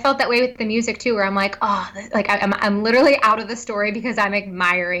 Yeah, I felt that way with the music, too, where I'm like, oh, like I'm literally out of the story because I'm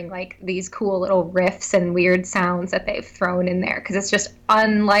admiring like these cool little riffs and weird sounds that they've thrown in there, because it's just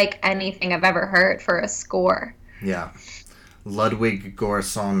unlike anything I've ever heard for a score. Yeah. Ludwig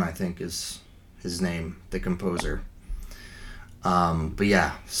Göransson, I think, is his name, the composer. But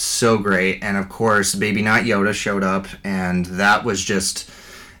yeah, so great. And of course, Baby Not Yoda showed up, and that was just,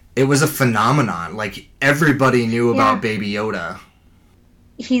 it was a phenomenon. Like, everybody knew about Baby Yoda.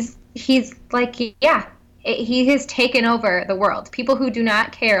 He's like, he has taken over the world. People who do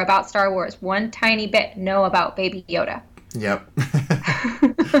not care about Star Wars one tiny bit know about Baby Yoda. Yep.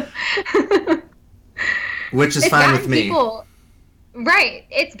 Which is fine with me. Right.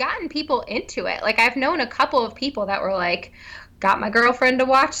 It's gotten people into it. Like, I've known a couple of people that were like, got my girlfriend to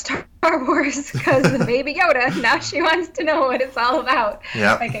watch Star Wars because of Baby Yoda. Now she wants to know what it's all about.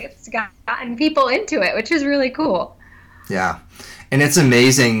 Yeah. Like, it's gotten people into it, which is really cool. Yeah. And it's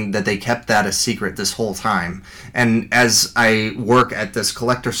amazing that they kept that a secret this whole time. And as I work at this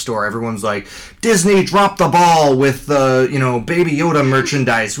collector store, everyone's like, Disney dropped the ball with the, Baby Yoda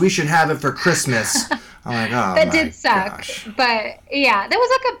merchandise. We should have it for Christmas. I'm like, oh, that did suck. Gosh. But yeah, that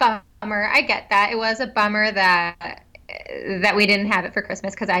was like a bummer. I get that. It was a bummer that we didn't have it for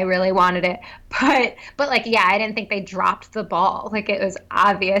Christmas because I really wanted it. But like, yeah, I didn't think they dropped the ball. Like, it was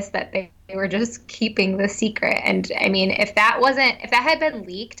obvious that they were just keeping the secret. And I mean, if that had been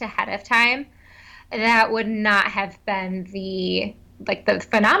leaked ahead of time, that would not have been the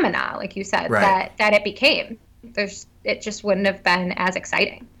phenomena, like you said, right, that it became. It just wouldn't have been as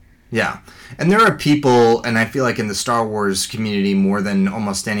exciting. Yeah. And there are people, and I feel like in the Star Wars community more than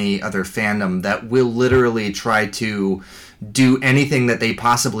almost any other fandom, that will literally try to do anything that they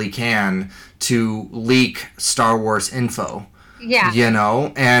possibly can to leak Star Wars info.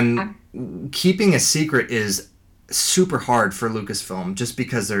 Yeah. And keeping a secret is super hard for Lucasfilm, just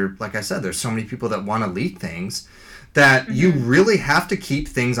because like I said, there's so many people that want to leak things that you really have to keep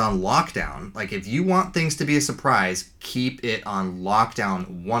things on lockdown. Like, if you want things to be a surprise, keep it on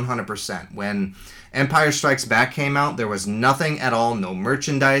lockdown 100%. When Empire Strikes Back came out, there was nothing at all, no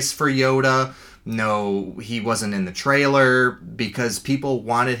merchandise for Yoda, no, he wasn't in the trailer, because people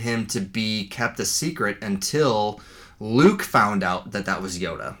wanted him to be kept a secret until Luke found out that was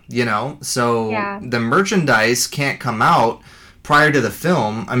Yoda, you know? So the merchandise can't come out prior to the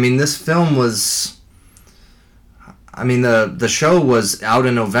film. I mean, this film was... I mean, the show was out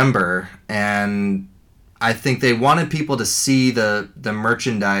in November, and I think they wanted people to see the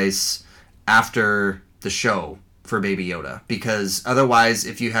merchandise after the show for Baby Yoda, because otherwise,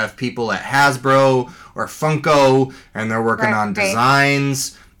 if you have people at Hasbro or Funko and they're working on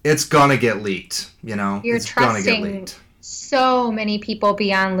designs, it's gonna get leaked, you know? It's gonna get leaked. So many people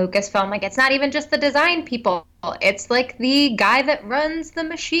beyond Lucasfilm. Like, it's not even just the design people. It's like the guy that runs the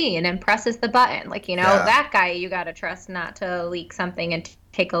machine and presses the button. Like, you know, that guy you gotta trust not to leak something and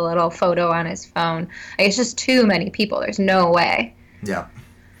take a little photo on his phone. Like, it's just too many people. There's no way. Yeah.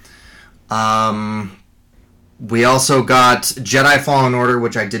 We also got Jedi Fallen Order,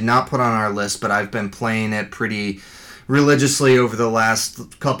 which I did not put on our list, but I've been playing it pretty religiously over the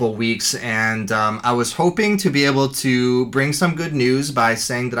last couple weeks, and I was hoping to be able to bring some good news by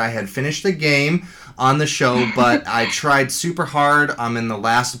saying that I had finished the game on the show, but I tried super hard. I'm in the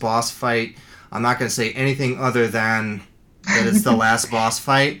last boss fight. I'm not going to say anything other than that it's the last boss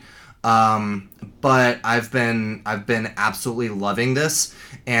fight, but I've been absolutely loving this,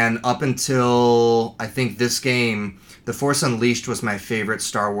 and up until I think this game, The Force Unleashed was my favorite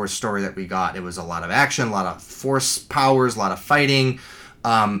Star Wars story that we got. It was a lot of action, a lot of force powers, a lot of fighting.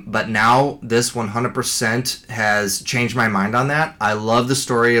 But now this 100% has changed my mind on that. I love the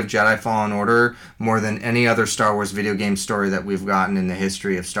story of Jedi Fallen Order more than any other Star Wars video game story that we've gotten in the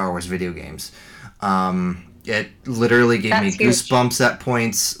history of Star Wars video games. It literally gave me goosebumps at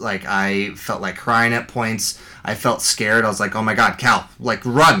points. Like, I felt like crying at points. I felt scared. I was like, oh my God, Cal, like,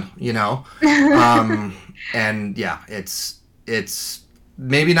 run, you know? And yeah, it's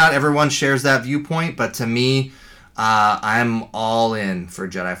maybe not everyone shares that viewpoint, but to me, I'm all in for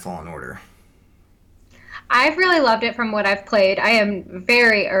Jedi Fallen Order. I've really loved it from what I've played. I am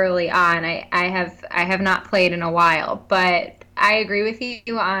very early on. I have not played in a while, but I agree with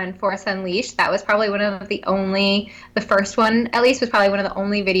you on Force Unleashed. That was probably the first one at least was probably one of the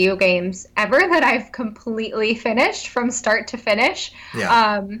only video games ever that I've completely finished from start to finish.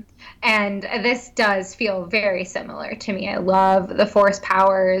 Yeah. And this does feel very similar to me. I love the Force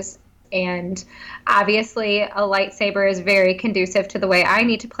powers, and obviously a lightsaber is very conducive to the way I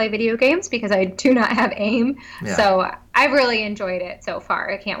need to play video games because I do not have aim. Yeah. So I've really enjoyed it so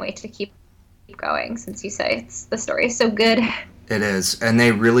far. I can't wait to keep going, since you say the story is so good. It is, and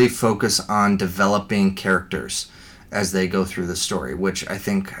they really focus on developing characters as they go through the story, which I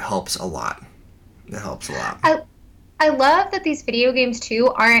think helps a lot. It helps a lot. I love that these video games too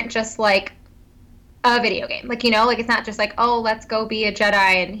aren't just like a video game. Like, you know, like, it's not just like, oh, let's go be a Jedi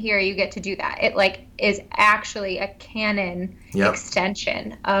and here you get to do that. It like is actually a canon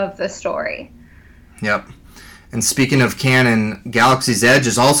extension of the story. Yep. And speaking of canon, Galaxy's Edge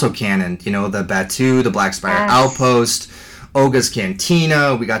is also canon. You know, the Batuu, the Black Spire Outpost, Oga's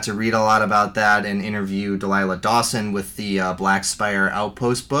Cantina. We got to read a lot about that and interview Delilah Dawson with the Black Spire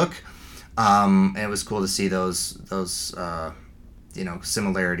Outpost book. And it was cool to see those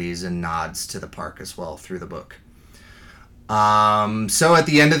similarities and nods to the park as well through the book. So at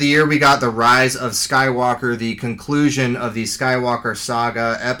the end of the year, we got The Rise of Skywalker, the conclusion of the Skywalker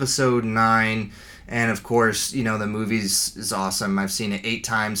saga, episode 9. And of course, you know, the movie is awesome. I've seen it 8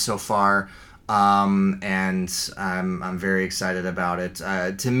 times so far. And I'm very excited about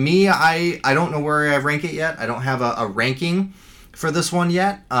it. To me, I don't know where I rank it yet. I don't have a ranking for this one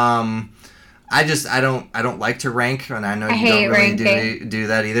yet. I don't like to rank, and I know you don't really do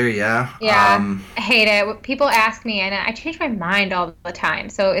that either. Yeah. Yeah. I hate it. People ask me, and I change my mind all the time.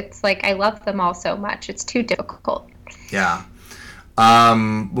 So it's like I love them all so much. It's too difficult. Yeah.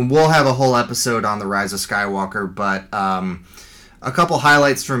 We'll have a whole episode on The Rise of Skywalker, but a couple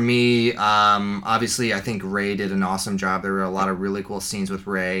highlights from me. Obviously, I think Rey did an awesome job. There were a lot of really cool scenes with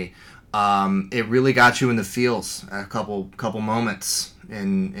Rey. It really got you in the feels. A couple moments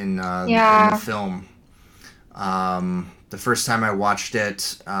in the film. The first time I watched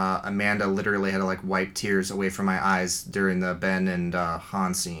it, Amanda literally had to like wipe tears away from my eyes during the Ben and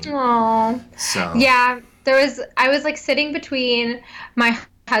Han scene. Aww. So yeah, I was like sitting between my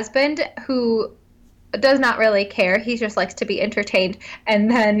husband, who does not really care. He just likes to be entertained. And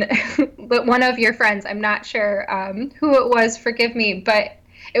then but one of your friends, I'm not sure who it was, forgive me, but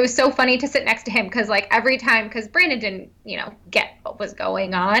it was so funny to sit next to him because like every time, because Brandon didn't, get what was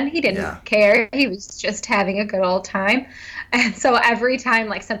going on. He didn't care. He was just having a good old time. And so every time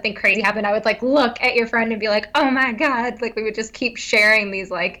like something crazy happened, I would like look at your friend and be like, oh my God. Like we would just keep sharing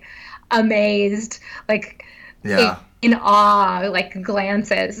these like amazed, like in awe, like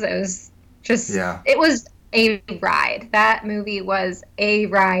glances. It was just, it was a ride. That movie was a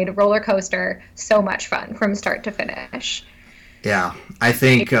ride, roller coaster, so much fun from start to finish. Yeah, I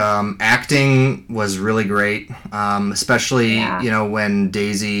think acting was really great, especially, when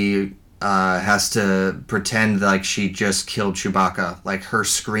Daisy has to pretend like she just killed Chewbacca. Like, her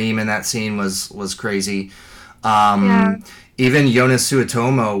scream in that scene was crazy. Even Jonas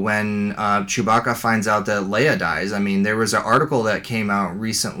Suotomo, when Chewbacca finds out that Leia dies. I mean, there was an article that came out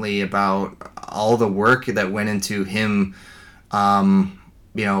recently about all the work that went into him, having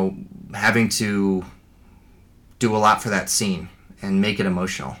to do a lot for that scene and make it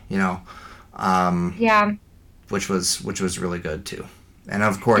emotional, which was really good too. And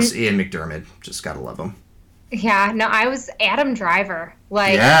of course, Ian McDiarmid, just gotta love him. Yeah, no, Adam Driver,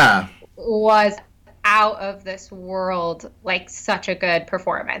 was out of this world, like such a good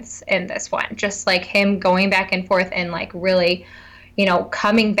performance in this one. Just like him going back and forth and like really,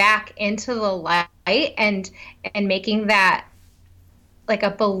 coming back into the light and making that like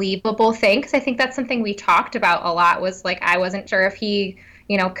a believable thing, because I think that's something we talked about a lot, was like I wasn't sure if he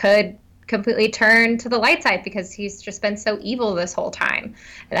could completely turn to the light side because he's just been so evil this whole time,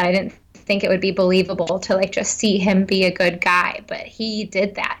 and I didn't think it would be believable to like just see him be a good guy, but he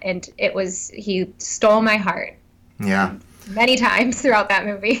did that, and he stole my heart many times throughout that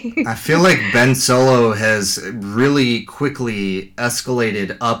movie. I feel like Ben Solo has really quickly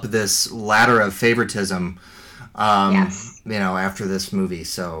escalated up this ladder of favoritism after this movie.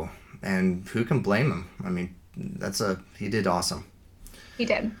 So, and who can blame him? I mean, he did awesome. He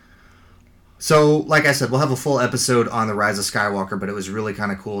did. So, like I said, we'll have a full episode on The Rise of Skywalker, but it was really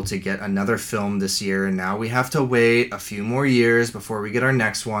kind of cool to get another film this year, and now we have to wait a few more years before we get our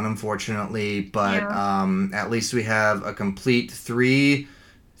next one, unfortunately, but at least we have a complete three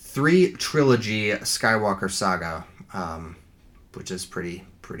trilogy Skywalker saga, which is pretty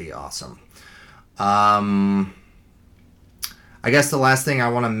awesome. I guess the last thing I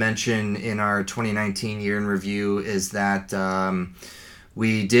want to mention in our 2019 year in review is that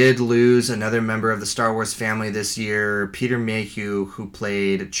we did lose another member of the Star Wars family this year, Peter Mayhew, who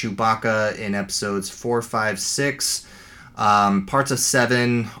played Chewbacca in episodes 4, 5, 6, parts of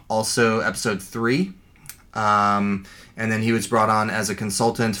 7, also episode 3. And then he was brought on as a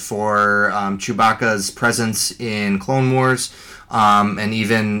consultant for Chewbacca's presence in Clone Wars, and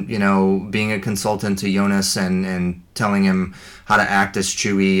even, being a consultant to Jonas and telling him how to act as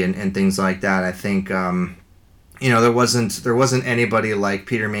Chewie and things like that. I think, there wasn't anybody like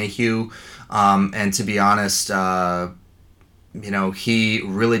Peter Mayhew, and to be honest, he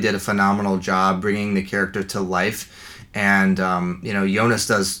really did a phenomenal job bringing the character to life, and Jonas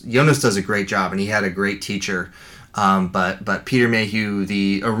does a great job, and he had a great teacher, but Peter Mayhew,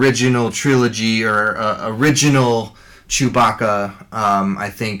 the original trilogy or original Chewbacca, I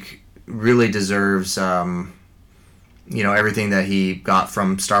think really deserves everything that he got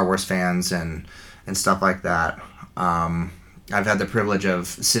from Star Wars fans and stuff like that. I've had the privilege of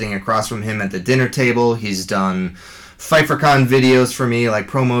sitting across from him at the dinner table. He's done PfeifferCon videos for me, like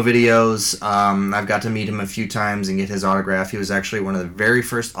promo videos. I've got to meet him a few times and get his autograph. He was actually one of the very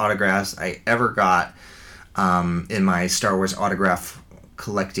first autographs I ever got in my Star Wars autograph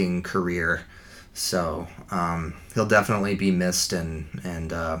collecting career. So he'll definitely be missed, and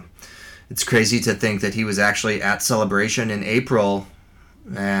it's crazy to think that he was actually at Celebration in April,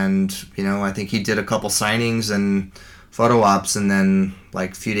 and I think he did a couple signings and photo ops, and then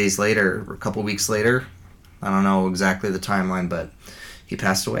like a few days later or a couple weeks later, I don't know exactly the timeline, but he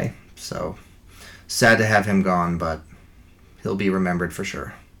passed away. So sad to have him gone, but he'll be remembered for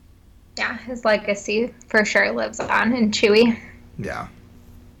sure. Yeah, his legacy for sure lives on in Chewie. Yeah.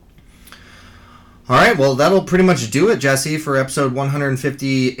 All right, well, that'll pretty much do it, Jesse, for episode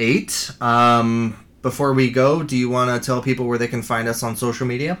 158. Before we go, do you want to tell people where they can find us on social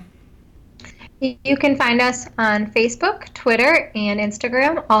media? You can find us on Facebook, Twitter, and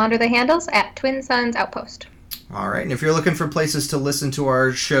Instagram, all under the handles at Twin Suns Outpost. All right, and if you're looking for places to listen to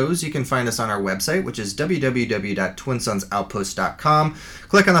our shows, you can find us on our website, which is www.twinsonsoutpost.com.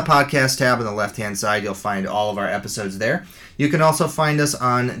 Click on the podcast tab on the left-hand side. You'll find all of our episodes there. You can also find us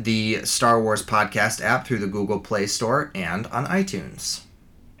on the Star Wars Podcast app through the Google Play Store and on iTunes.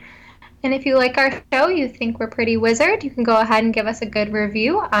 And if you like our show, you think we're pretty wizard, you can go ahead and give us a good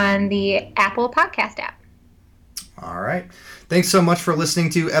review on the Apple Podcast app. All right. Thanks so much for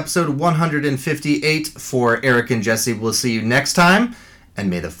listening to episode 158. For Eric and Jesse, we'll see you next time, and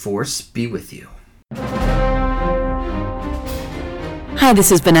may the Force be with you. Hi,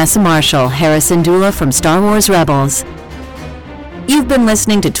 this is Vanessa Marshall, Harrison Dula from Star Wars Rebels. You've been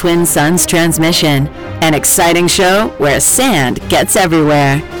listening to Twin Suns Transmission, an exciting show where sand gets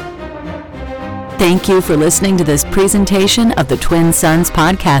everywhere. Thank you for listening to this presentation of the Twin Suns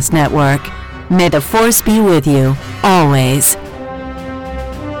Podcast Network. May the Force be with you, always.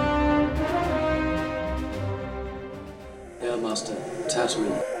 Airmaster,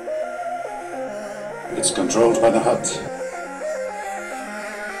 Tatooine. It's controlled by the Hutt.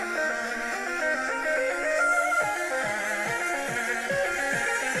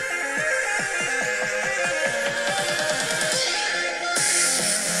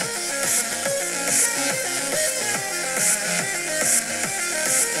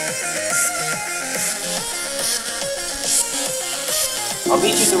 I'll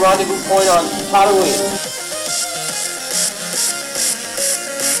meet you at the rendezvous point on Tatooine.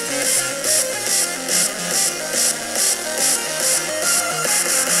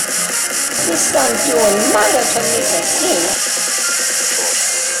 This son doing murder to me, king.